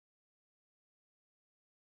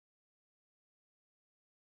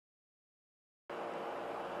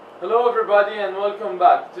Hello everybody and welcome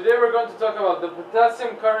back. Today we're going to talk about the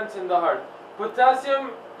potassium currents in the heart.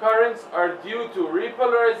 Potassium currents are due to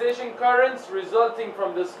repolarization currents resulting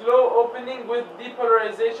from the slow opening with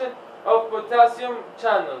depolarization of potassium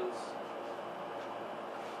channels.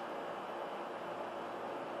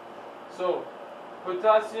 So,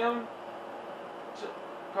 potassium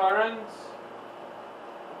currents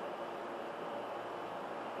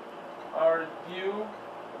are due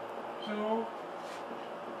to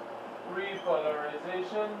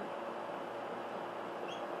repolarization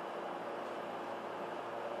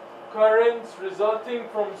currents resulting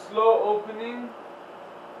from slow opening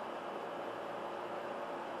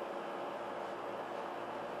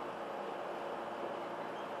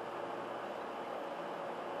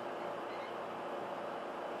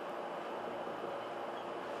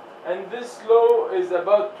and this slow is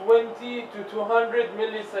about 20 to 200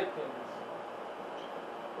 milliseconds.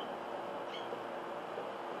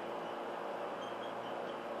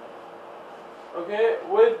 Okay,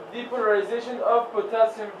 with depolarization of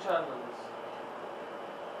potassium channels.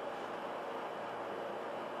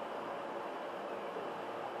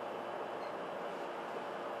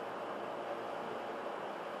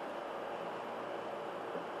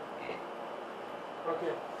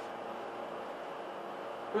 Okay.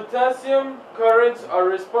 Potassium currents are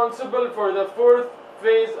responsible for the fourth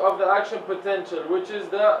phase of the action potential, which is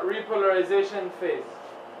the repolarization phase.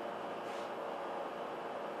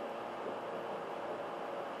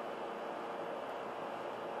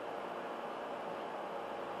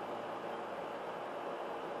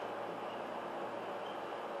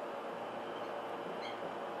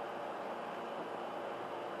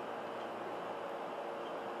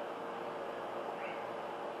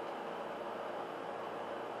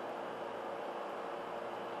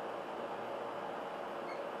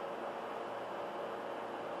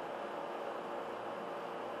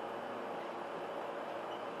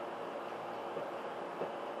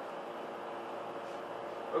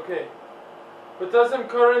 Okay. Potassium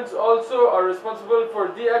currents also are responsible for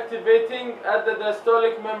deactivating at the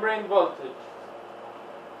diastolic membrane voltage.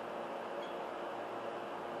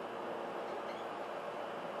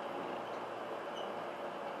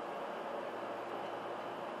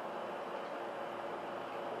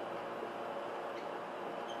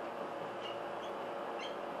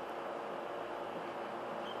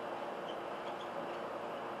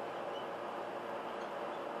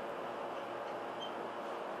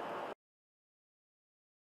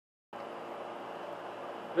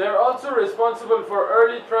 They are also responsible for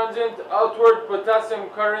early transient outward potassium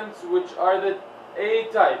currents, which are the A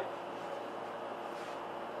type.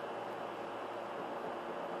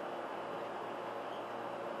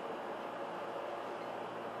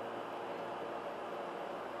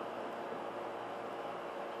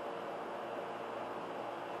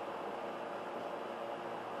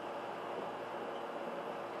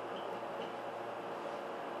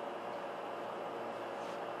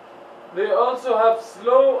 They also have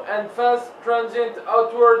slow and fast transient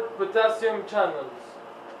outward potassium channels.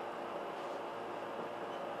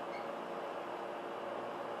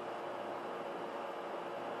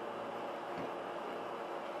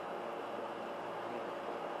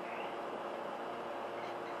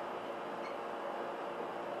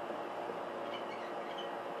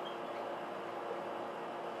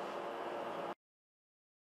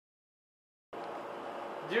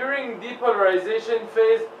 During depolarization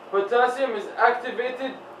phase, potassium is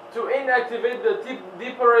activated to inactivate the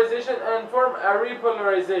depolarization and form a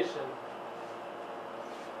repolarization.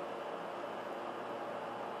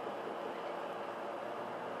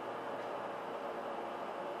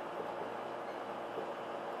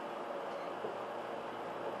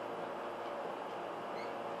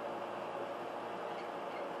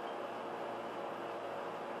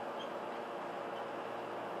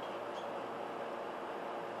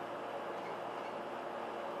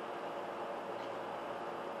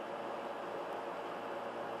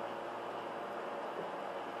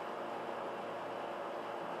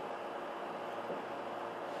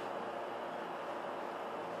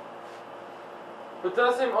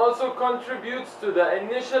 Potassium also contributes to the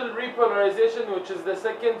initial repolarization, which is the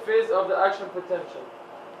second phase of the action potential.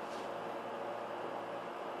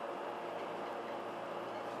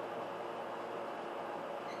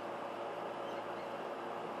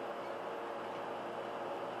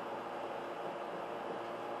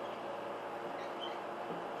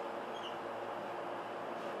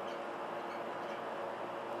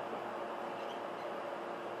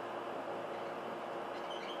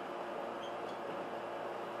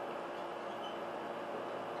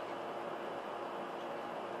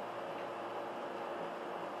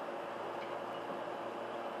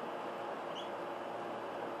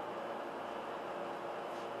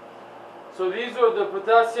 So these are the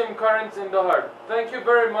potassium currents in the heart. Thank you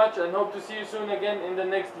very much and hope to see you soon again in the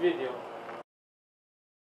next video.